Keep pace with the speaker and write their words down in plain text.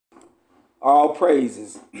All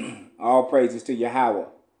praises, all praises to Yahweh,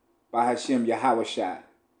 by Hashem Yahweh Shai.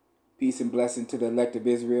 Peace and blessing to the elect of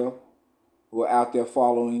Israel who are out there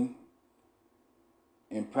following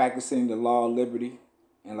and practicing the law of liberty.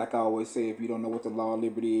 And like I always say, if you don't know what the law of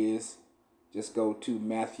liberty is, just go to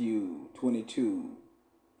Matthew 22,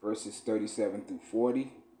 verses 37 through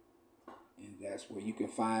 40. And that's where you can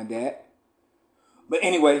find that. But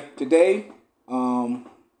anyway, today, I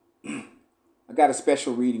got a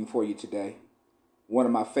special reading for you today. One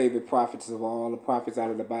of my favorite prophets of all the prophets out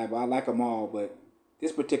of the Bible. I like them all, but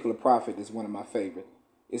this particular prophet is one of my favorite.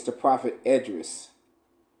 It's the prophet Esdras.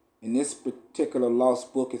 And this particular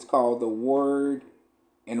lost book is called The Word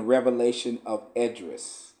and Revelation of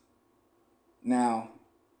Esdras. Now,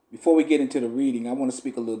 before we get into the reading, I want to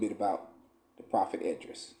speak a little bit about the prophet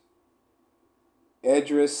Esdras.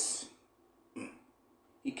 Esdras,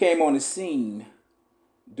 he came on the scene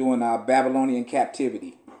during our Babylonian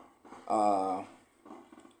captivity.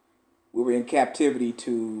 We were in captivity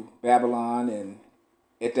to Babylon, and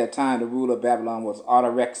at that time the ruler of Babylon was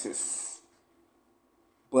Artaxerxes.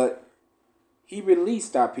 But he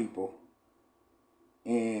released our people,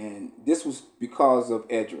 and this was because of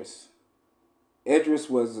Esdras. Esdras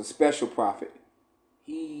was a special prophet.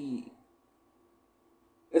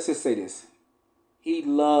 Let's just say this, he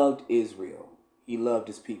loved Israel. He loved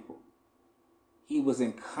his people. He was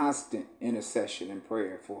in constant intercession and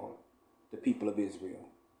prayer for the people of Israel.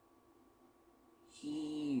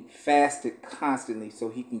 He fasted constantly so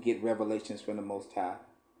he can get revelations from the Most High.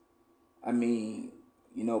 I mean,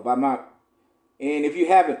 and if you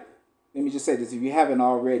haven't, let me just say this, if you haven't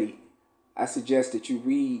already, I suggest that you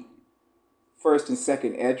read 1st and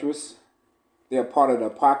 2nd Esdras. They're part of the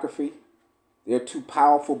Apocryphy. They're two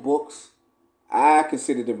powerful books. I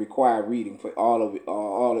consider them required reading for all of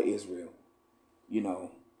Israel. If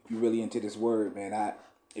you're really into this word, man,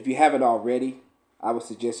 if you haven't already, I would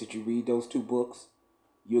suggest that you read those two books.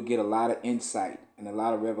 You'll get a lot of insight and a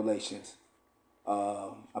lot of revelations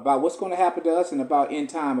about what's going to happen to us and about end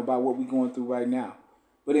time, about what we're going through right now.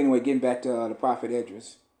 But anyway, getting back to the prophet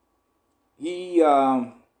Esdras. He,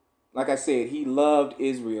 like I said, he loved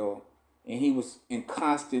Israel, and he was in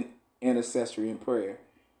constant intercessory and prayer.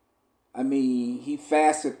 I mean, he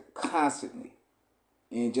fasted constantly.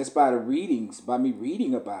 And just by me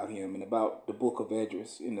reading about him and about the book of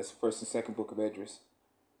Esdras, in this 1st and 2nd book of Esdras,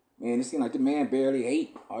 man, it seemed like the man barely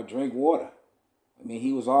ate or drank water. I mean,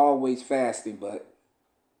 he was always fasting, but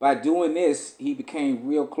by doing this, he became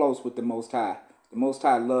real close with the Most High. The Most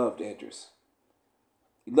High loved Esdras.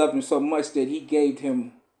 He loved him so much that he gave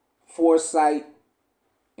him foresight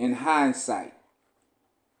and hindsight.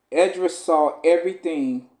 Esdras saw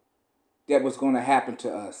everything that was going to happen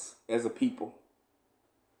to us as a people.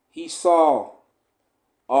 He saw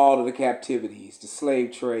all of the captivities, the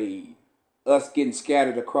slave trade, us getting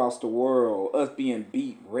scattered across the world, us being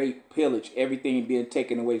beat, raped, pillaged, everything being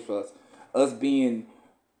taken away from us being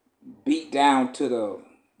beat down to the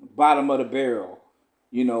bottom of the barrel,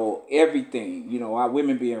 everything, our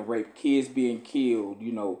women being raped, kids being killed,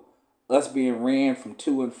 us being ran from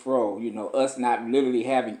to and fro, us not literally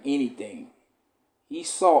having anything. He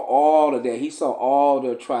saw all of that. He saw all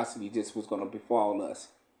the atrocity this was going to befall us.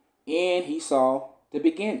 And he saw the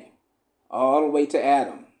beginning, all the way to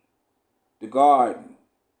Adam, the garden,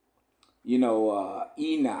 Enoch,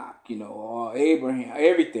 Abraham,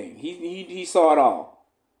 everything. He saw it all.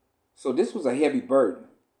 So this was a heavy burden.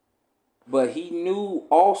 But he knew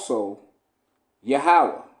also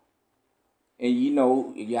Yahweh. And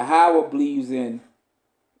Yahweh believes in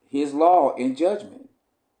his law and judgment.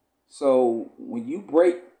 So when you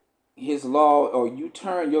break his law, or you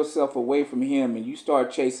turn yourself away from him and you start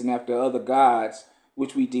chasing after other gods,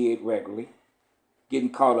 which we did regularly, getting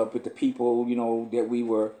caught up with the people, that we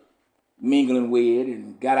were mingling with,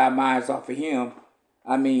 and got our minds off of him.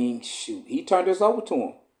 I mean, shoot, he turned us over to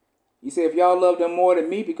him. He said, if y'all love them more than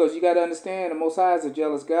me, because you got to understand, the Most High is a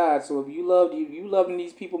jealous God. So if you loving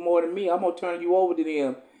these people more than me, I'm going to turn you over to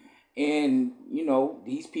them. And,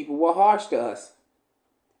 these people were harsh to us.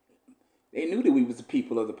 They knew that we was the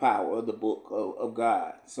people of the power of the book of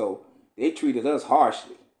God. So they treated us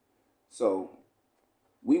harshly. So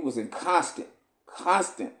we was in constant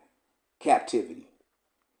captivity.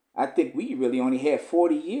 I think we really only had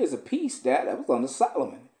 40 years of peace. That was under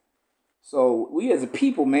Solomon. So we as a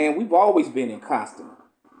people, man, we've always been in constant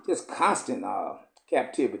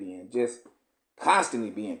captivity and just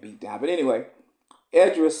constantly being beat down. But anyway,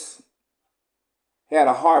 Esdras had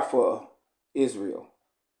a heart for Israel.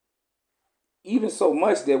 Even so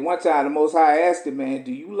much that one time the Most High asked him, man,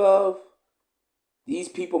 do you love these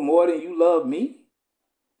people more than you love me?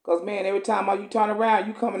 Because, man, every time you turn around,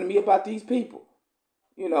 you coming to me about these people.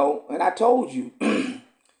 And I told you that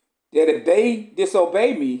if they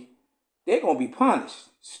disobey me, they're going to be punished.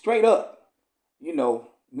 Straight up. The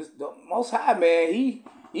Most High, man,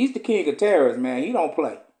 he's the king of terrorists, man. He don't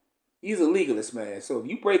play. He's a legalist, man. So if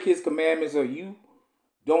you break his commandments or you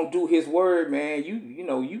don't do his word, man, you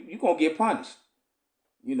going to get punished.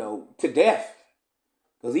 To death.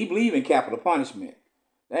 Because he believe in capital punishment.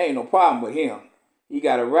 There ain't no problem with him. He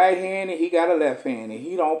got a right hand and he got a left hand, and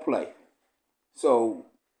he don't play. So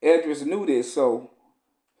Esdras knew this, so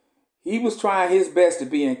he was trying his best to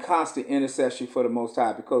be in constant intercession for the Most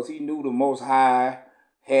High, because he knew the Most High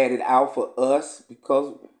had it out for us,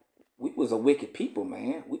 because we was a wicked people,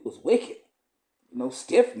 man. We was wicked.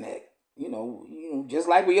 Stiff-necked. Just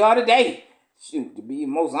like we are today. Shoot, to be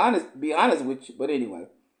honest with you. But anyway.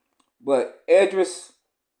 But Esdras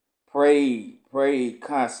prayed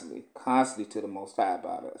constantly to the Most High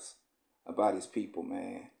about us, about his people,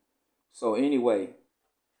 man. So anyway,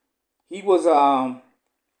 he was of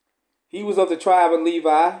the tribe of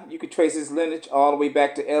Levi. You could trace his lineage all the way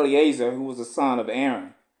back to Eleazar, who was the son of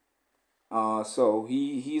Aaron. So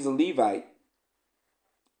he's a Levite,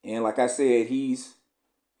 and like I said, he's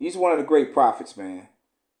one of the great prophets, man.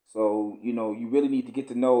 So you really need to get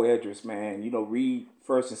to know Esdras, man. Read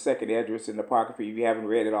 1st and 2nd Esdras in the Apocrypha if you haven't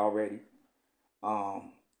read it already.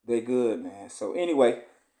 They're good, man. So anyway,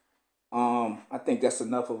 I think that's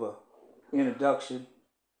enough of a introduction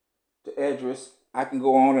to Esdras. I can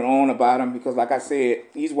go on and on about him because, like I said,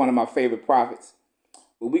 he's one of my favorite prophets.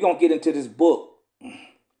 But we're going to get into this book.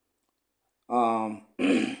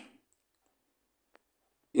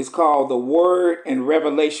 It's called The Word and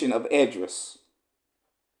Revelation of Esdras,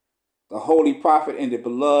 the Holy Prophet and the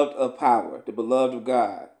Beloved of Power, the Beloved of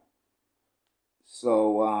God.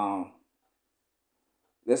 So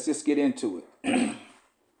let's just get into it.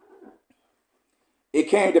 It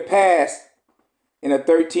came to pass in the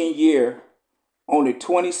 13th year, on the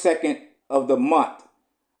 22nd of the month,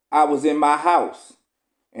 I was in my house,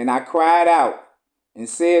 and I cried out and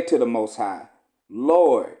said to the Most High,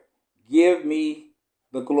 Lord, give me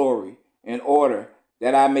the glory in order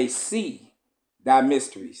that I may see thy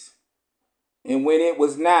mysteries. And when it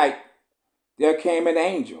was night, there came an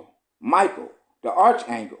angel, Michael, the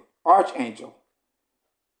archangel,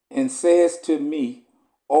 and says to me,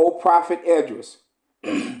 O prophet Esdras,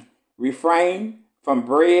 refrain from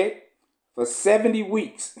bread for 70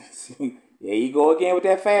 weeks. There you go again with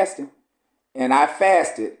that fasting. And I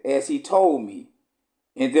fasted as he told me.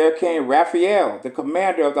 And there came Raphael, the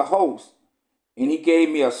commander of the host, and he gave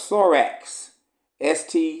me a Sorax,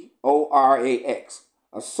 Storax,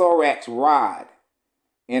 a Sorax rod.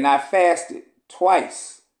 And I fasted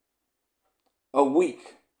twice a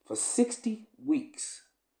week for 60 weeks.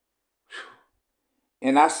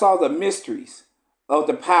 And I saw the mysteries of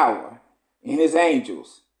the power in his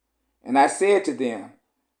angels. And I said to them,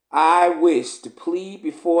 I wish to plead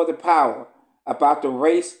before the power about the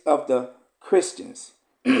race of the Christians.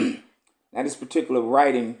 Now, this particular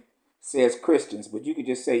writing says Christians, but you could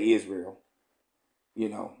just say Israel,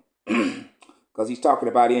 because he's talking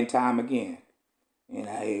about end time again.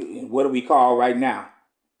 And what do we call right now?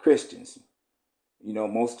 Christians.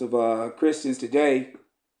 Most of Christians today,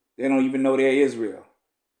 they don't even know they're Israel.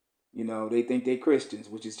 They think they're Christians,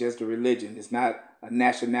 which is just a religion. It's not a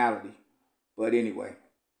nationality. But anyway,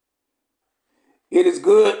 it is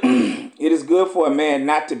good. It is good for a man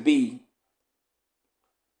not to be.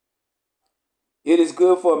 It is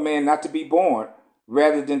good for a man not to be born,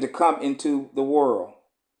 rather than to come into the world.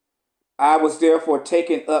 I was therefore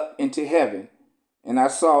taken up into heaven, and I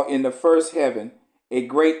saw in the first heaven a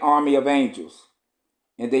great army of angels,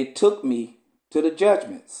 and they took me to the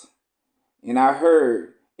judgments. And I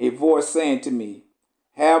heard a voice saying to me,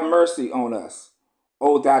 Have mercy on us,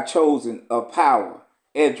 O thou chosen of power,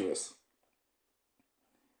 Esdras.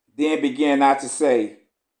 Then began I to say,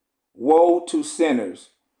 Woe to sinners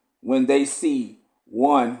when they see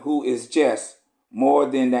one who is just more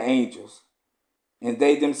than the angels, and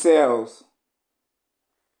they themselves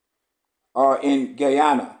are in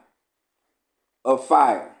Guyana of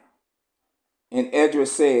fire. And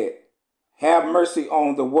Esdras said, Have mercy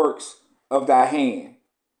on the works of thy hand,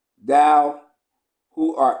 thou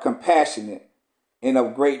who art compassionate and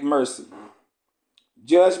of great mercy.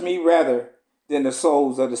 Judge me rather than the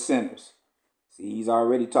souls of the sinners. See, he's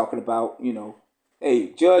already talking about,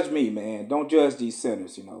 hey, judge me, man. Don't judge these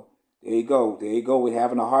sinners, There you go. There you go with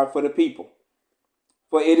having a heart for the people.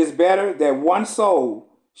 For it is better that one soul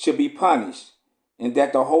should be punished, and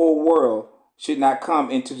that the whole world should not come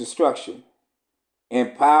into destruction.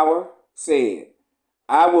 And power said,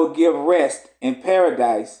 I will give rest in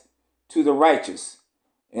paradise to the righteous,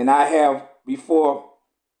 and I have before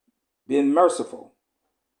been merciful.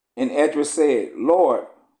 And Esdras said, Lord,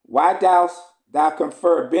 why dost thou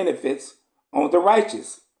confer benefits on the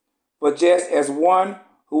righteous? For just as one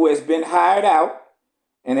who has been hired out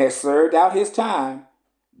and has served out his time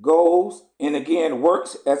goes and again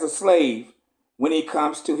works as a slave when he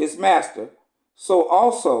comes to his master, so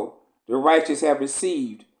also the righteous have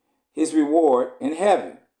received his reward in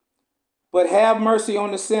heaven. But have mercy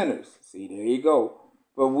on the sinners. See, there you go.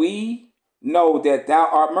 For we know that thou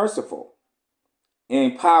art merciful.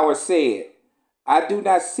 And Power said, I do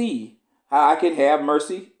not see how I can have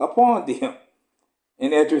mercy upon them.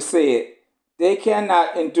 And Esdras said, they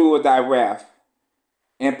cannot endure thy wrath.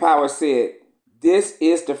 And Power said, this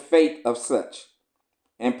is the fate of such.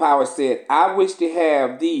 And Power said, I wish to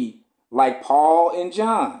have thee like Paul and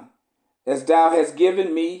John, as thou hast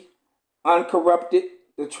given me uncorrupted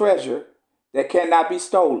the treasure that cannot be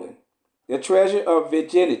stolen, the treasure of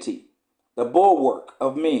virginity, the bulwark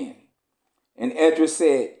of men. And Esdras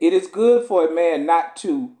said, it is good for a man not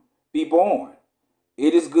to be born.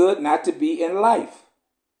 It is good not to be in life.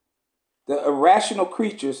 The irrational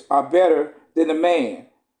creatures are better than a man,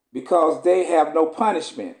 because they have no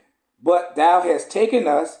punishment. But thou hast taken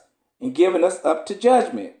us and given us up to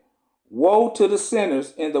judgment. Woe to the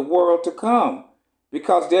sinners in the world to come,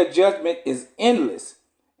 because their judgment is endless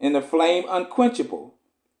and the flame unquenchable.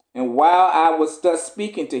 And while I was thus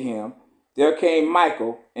speaking to him, there came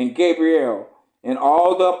Michael and Gabriel and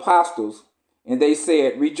all the apostles, and they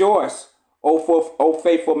said, rejoice, O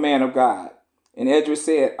faithful man of God. And Esdras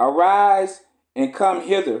said, arise and come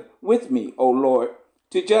hither with me, O Lord,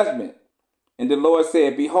 to judgment. And the Lord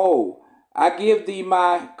said, behold, I give thee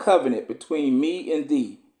my covenant between me and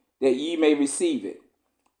thee, that ye may receive it.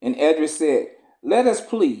 And Esdras said, let us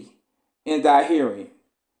plea in thy hearing.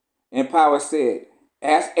 And Power said,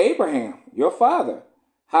 ask Abraham, your father,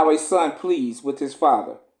 how a son pleads with his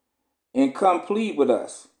father, and come plead with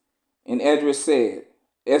us. And Esdras said,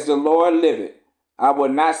 as the Lord liveth, I will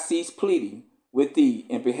not cease pleading with thee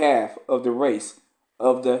in behalf of the race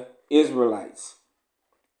of the Israelites.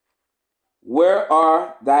 Where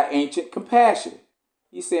are thy ancient compassion?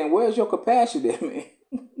 He's saying, where's your compassion there, man?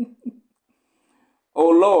 O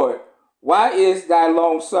Lord, why is thy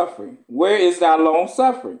long suffering? Where is thy long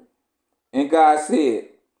suffering? And God said,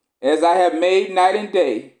 as I have made night and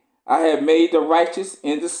day, I have made the righteous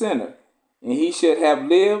and the sinner, and he should have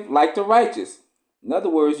lived like the righteous. In other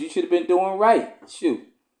words, you should have been doing right. Shoot.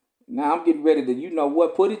 Now I'm getting ready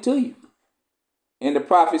to, put it to you. And the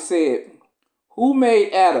prophet said, who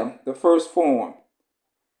made Adam the first form?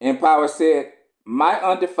 And Power said, my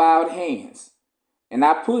undefiled hands. And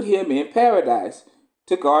I put him in paradise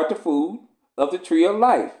to guard the food of the tree of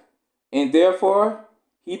life. And therefore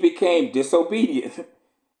he became disobedient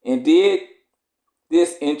and did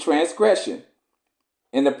this in transgression.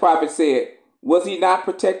 And the prophet said, was he not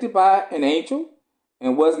protected by an angel?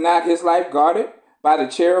 And was not his life guarded by the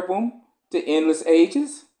cherubim to endless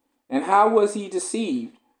ages? And how was he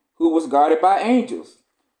deceived who was guarded by angels?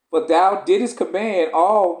 For thou didst command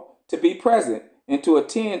all to be present and to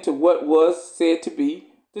attend to what was said to be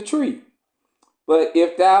the tree. But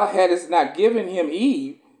if thou hadst not given him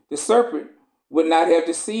Eve, the serpent would not have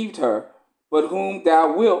deceived her, but whom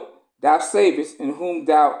thou wilt, thou savest, and whom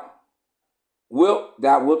thou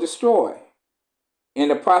wilt destroy. And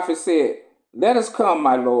the prophet said, let us come,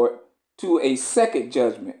 my Lord, to a second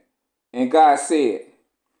judgment. And God said,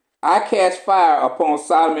 I cast fire upon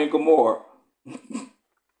Sodom and Gomorrah.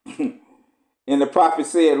 And the prophet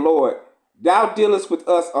said, Lord, thou dealest with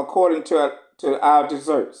us according to our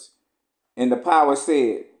deserts. And the Power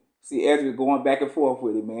said, see, Ezra going back and forth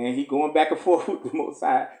with it, man. He going back and forth with the Most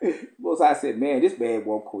High. Most High said, man, this man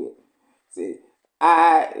won't quit. He said,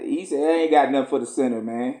 I ain't got nothing for the sinner,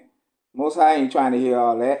 man. Most High ain't trying to hear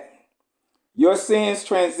all that. Your sins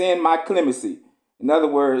transcend my clemency. In other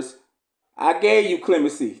words, I gave you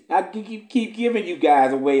clemency. I keep giving you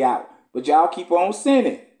guys a way out, but y'all keep on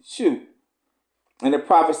sinning. Shoot. And the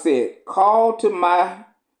prophet said, call to mind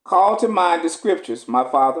the scriptures, my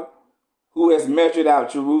father, who has measured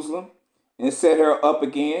out Jerusalem and set her up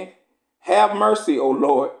again. Have mercy, O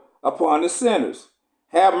Lord, upon the sinners.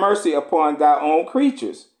 Have mercy upon thy own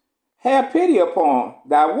creatures. Have pity upon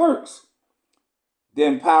thy works.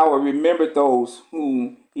 Then Power remembered those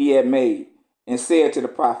whom he had made and said to the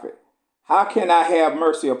prophet, how can I have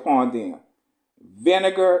mercy upon them?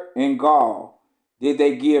 Vinegar and gall did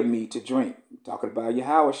they give me to drink. Talking about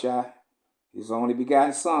Yahushua, his only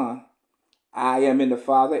begotten son. I am in the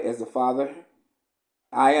Father as the Father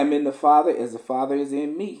is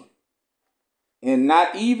in me. And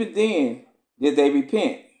not even then did they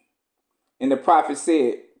repent. And the prophet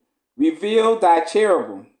said, reveal thy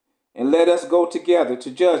cherubim, and let us go together to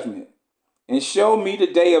judgment, and show me the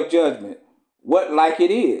day of judgment, what like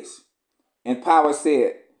it is. And Power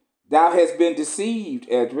said, thou hast been deceived,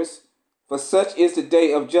 Esdras, for such is the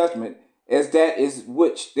day of judgment, as that is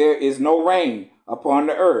which there is no rain upon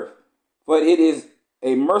the earth. For it is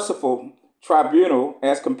a merciful tribunal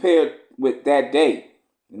as compared with that day.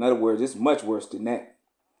 In other words, it's much worse than that.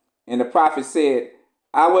 And the prophet said,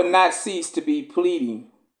 I will not cease to be pleading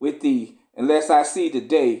with thee unless I see the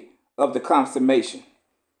day of the consummation.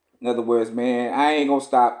 In other words, man, I ain't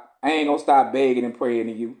gonna stop begging and praying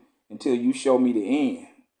to you until you show me the end.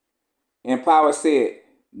 And Power said,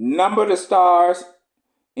 number the stars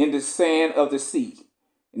in the sand of the sea.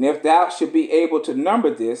 And if thou should be able to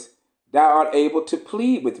number this, thou art able to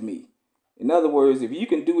plead with me. In other words, if you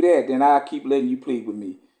can do that, then I'll keep letting you plead with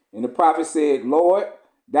me. And the prophet said, Lord,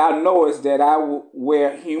 thou knowest that I will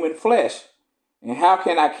wear human flesh. And how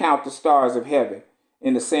can I count the stars of heaven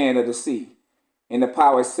in the sand of the sea? And the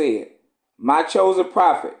Power said, my chosen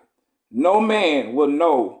prophet, no man will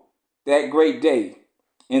know that great day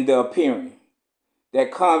in the appearing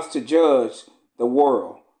that comes to judge the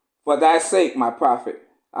world. For thy sake, my prophet,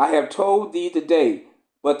 I have told thee the day,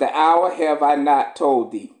 but the hour have I not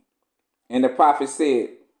told thee. And the prophet said,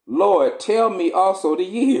 Lord, tell me also the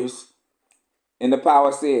years. And the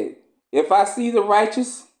Power said, if I see the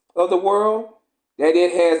righteous of the world, that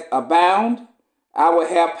it has abound, I will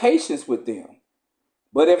have patience with them.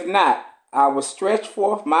 But if not, I will stretch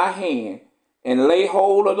forth my hand and lay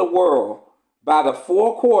hold of the world by the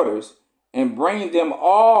four quarters and bring them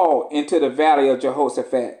all into the valley of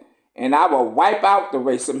Jehoshaphat. And I will wipe out the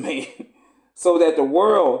race of men so that the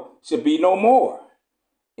world should be no more.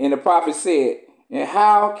 And the prophet said, and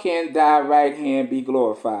how can thy right hand be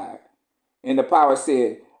glorified? And the Power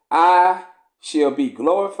said, I shall be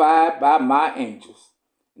glorified by my angels.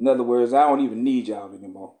 In other words, I don't even need y'all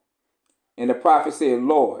anymore. And the prophet said,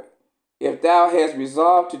 Lord, if thou hast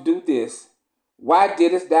resolved to do this, why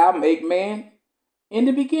didst thou make man in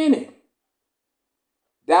the beginning?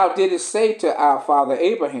 Thou didst say to our father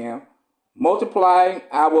Abraham, multiplying,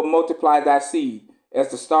 I will multiply thy seed as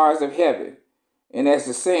the stars of heaven, and as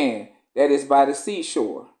the sand that is by the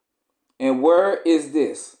seashore. And where is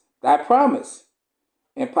this, thy promise?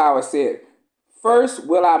 And Power said, first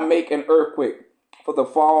will I make an earthquake for the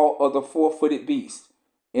fall of the four-footed beast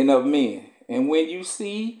and of men. And when you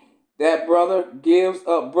see that brother gives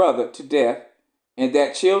up brother to death, and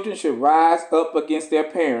that children should rise up against their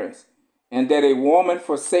parents, and that a woman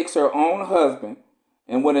forsakes her own husband,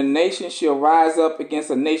 and when a nation shall rise up against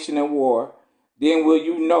a nation in war, then will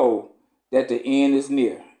you know that the end is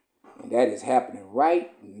near. And that is happening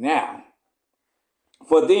right now.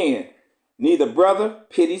 For then, neither brother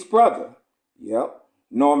pities brother,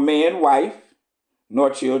 nor man wife, nor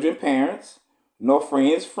children parents, nor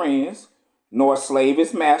friends friends, nor slave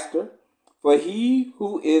his master. For he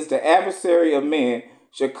who is the adversary of man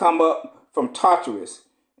shall come up from Tartarus,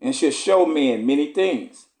 and shall show men many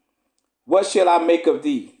things. What shall I make of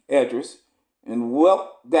thee, Esdras? And wilt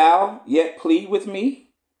thou yet plead with me?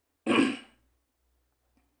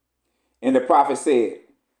 And the prophet said,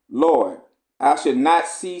 Lord, I should not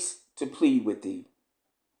cease to plead with thee.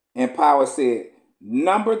 And Power said,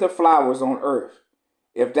 number the flowers on earth.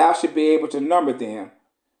 If thou should be able to number them,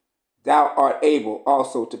 thou art able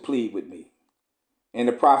also to plead with me. And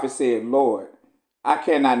the prophet said, Lord, I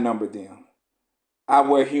cannot number them. I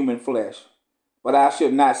wear human flesh, but I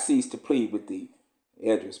should not cease to plead with thee.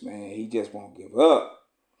 Esdras, man, he just won't give up.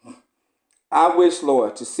 I wish,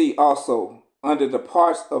 Lord, to see also under the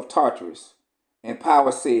parts of Tartarus. And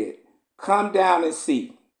Power said, come down and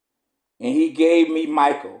see. And he gave me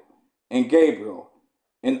Michael and Gabriel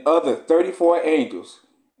and other 34 angels.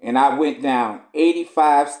 And I went down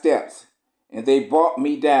 85 steps, and they brought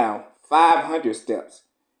me down 500 steps.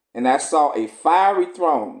 And I saw a fiery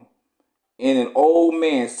throne and an old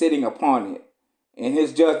man sitting upon it, and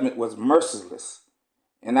his judgment was merciless.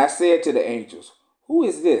 And I said to the angels, who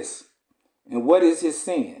is this? And what is his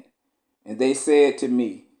sin? And they said to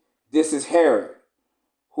me, this is Herod,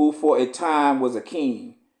 who for a time was a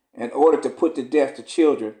king, in order to put to death the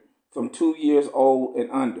children from 2 years old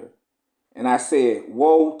and under. And I said,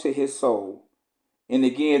 woe to his soul. And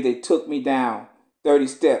again they took me down 30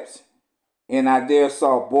 steps, and I there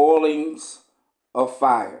saw boilings of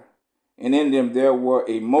fire, and in them there were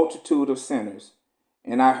a multitude of sinners.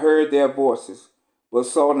 And I heard their voices, but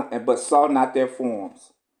saw not their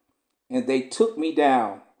forms. And they took me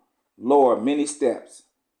down, Lord, many steps,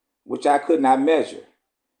 which I could not measure.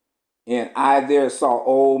 And I there saw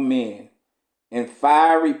old men, and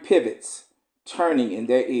fiery pivots turning in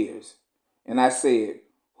their ears. And I said,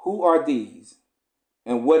 who are these,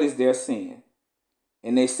 and what is their sin?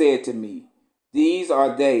 And they said to me, these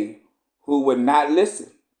are they who would not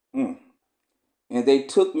listen. And they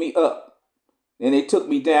took me up, and they took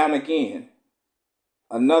me down again,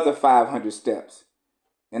 another 500 steps.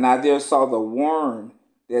 And I there saw the worm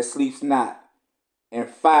that sleeps not, and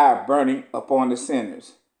fire burning upon the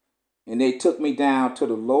sinners. And they took me down to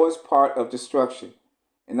the lowest part of destruction,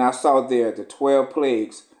 and I saw there the 12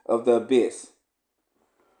 plagues of the abyss.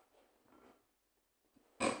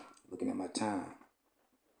 Looking at my time.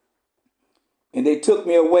 And they took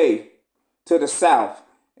me away to the south,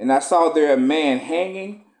 and I saw there a man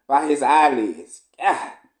hanging by his eyelids.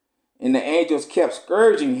 And the angels kept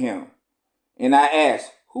scourging him. And I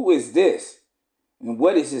asked, who is this? And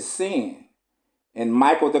what is his sin? And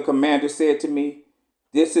Michael the commander said to me,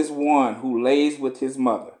 this is one who lays with his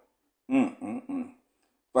mother.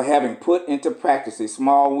 For having put into practice a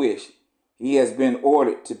small wish, he has been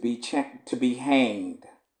ordered to be hanged.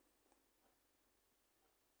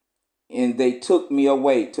 And they took me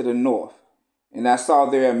away to the north, and I saw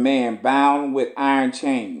there a man bound with iron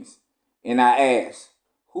chains. And I asked,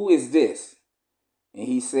 who is this? And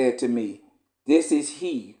he said to me, this is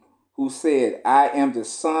he who said, I am the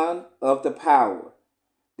son of the power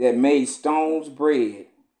that made stones bread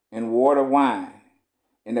and water wine.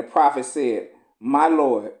 And the prophet said, my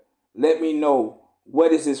Lord, let me know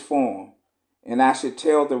what is his form, and I should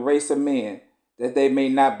tell the race of men that they may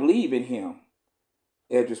not believe in him.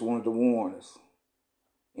 Esdras wanted to warn us.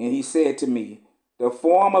 And he said to me, the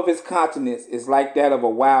form of his countenance is like that of a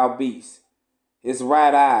wild beast, his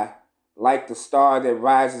right eye like the star that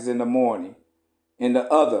rises in the morning, and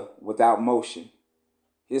the other without motion.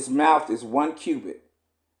 His mouth is 1 cubit,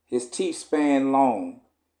 his teeth span long,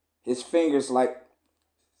 his fingers like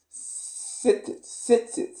scythes,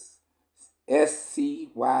 Scythes. The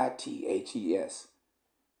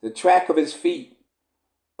track of his feet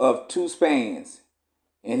of 2 spans,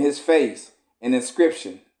 in his face an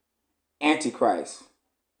inscription, Antichrist.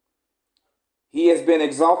 He has been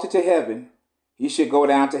exalted to heaven. He should go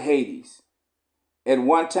down to Hades. At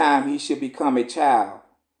one time he should become a child,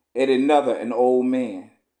 at another an old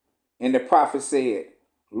man. And the prophet said,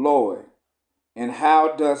 Lord, and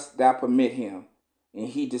how dost thou permit him? And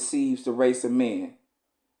he deceives the race of men.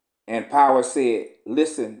 And power said,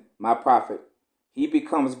 listen, my prophet, he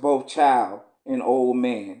becomes both child and old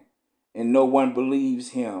man, and no one believes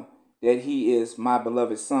him that he is my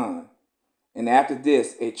beloved son. And after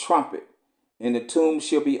this, a trumpet, and the tomb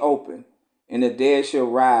shall be opened, and the dead shall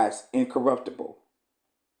rise incorruptible.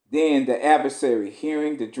 Then the adversary,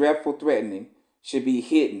 hearing the dreadful threatening, should be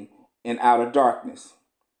hidden in outer darkness.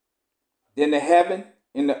 Then the heaven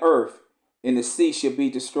and the earth and the sea shall be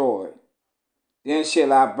destroyed. Then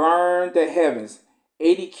shall I burn the heavens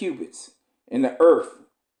 80 cubits, and the earth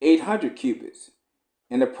 800 cubits.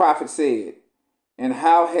 And the prophet said, and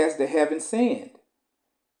how has the heaven sinned?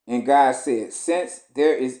 And God said, since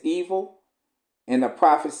there is evil. And the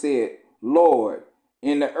prophet said, Lord,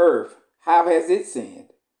 in the earth, how has it sinned?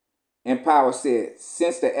 And power said,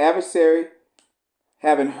 since the adversary,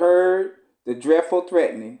 having heard the dreadful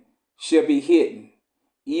threatening, shall be hidden,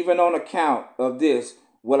 even on account of this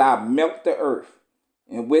will I melt the earth,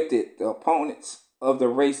 and with it the opponents of the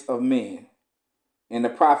race of men. And the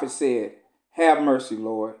prophet said, have mercy,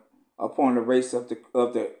 Lord, upon the race of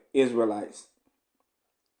the Israelites.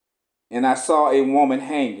 And I saw a woman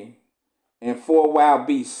hanging, and 4 wild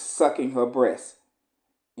beasts sucking her breast.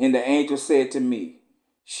 And the angel said to me,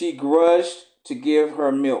 she grudged to give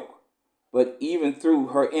her milk, but even threw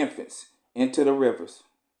her infants into the rivers.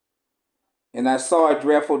 And I saw a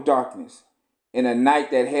dreadful darkness, and a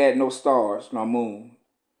night that had no stars nor moon,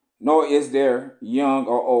 nor is there young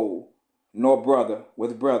or old, nor brother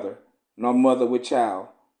with brother, nor mother with child,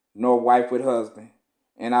 nor wife with husband.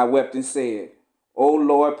 And I wept and said, O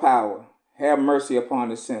Lord power, have mercy upon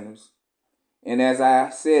the sinners. And as I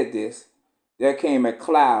said this, there came a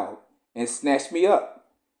cloud and snatched me up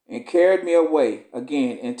and carried me away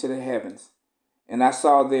again into the heavens. And I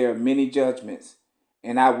saw there many judgments,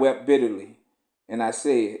 and I wept bitterly. And I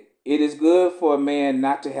said, it is good for a man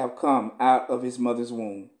not to have come out of his mother's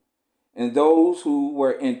womb. And those who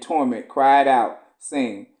were in torment cried out,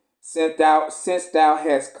 saying, since thou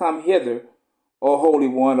hast come hither, O Holy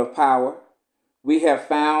One of power, we have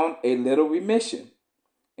found a little remission.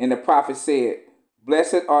 And the prophet said,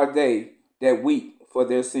 blessed are they that weep for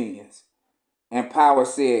their sins. And power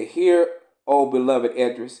said, hear, O beloved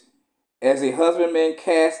Esdras, as a husbandman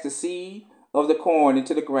casts the seed of the corn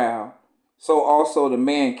into the ground, so also the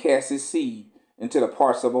man casts his seed into the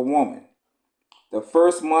parts of a woman. The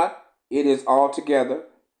first month, it is all together.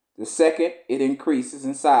 The second, it increases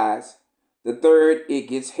in size. The third, it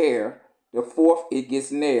gets hair. The fourth, it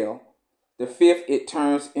gets nail. The fifth, it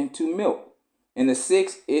turns into milk. And the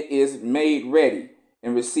sixth, it is made ready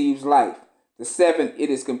and receives life. The seventh, it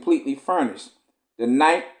is completely furnished. The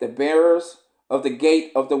ninth, the bearers of the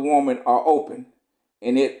gate of the woman are open,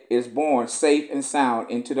 and it is born safe and sound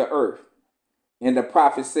into the earth. And the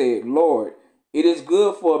prophet said, Lord, it is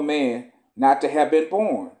good for a man not to have been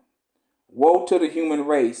born. Woe to the human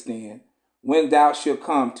race, then, when thou shalt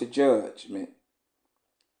come to judgment.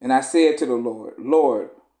 And I said to the Lord, Lord,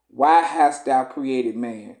 why hast thou created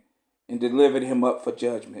man and delivered him up for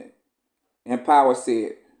judgment? And power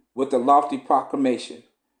said, with a lofty proclamation,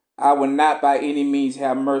 I will not by any means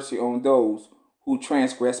have mercy on those who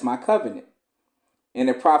transgress my covenant. And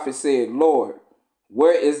the prophet said, Lord,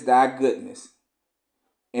 where is thy goodness?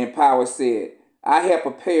 And power said, I have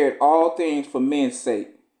prepared all things for men's sake,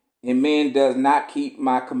 and man does not keep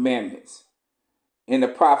my commandments. And the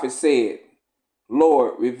prophet said,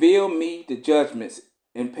 Lord, reveal me the judgments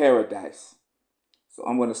in paradise. So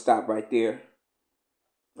I'm going to stop right there.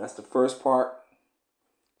 That's the first part.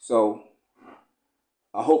 So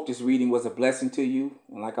I hope this reading was a blessing to you.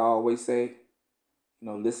 And like I always say,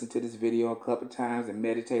 listen to this video a couple times and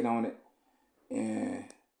meditate on it. And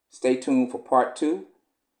stay tuned for part 2.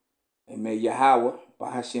 And may Yahweh,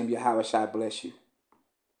 Bahashem Yahweh Shai bless you.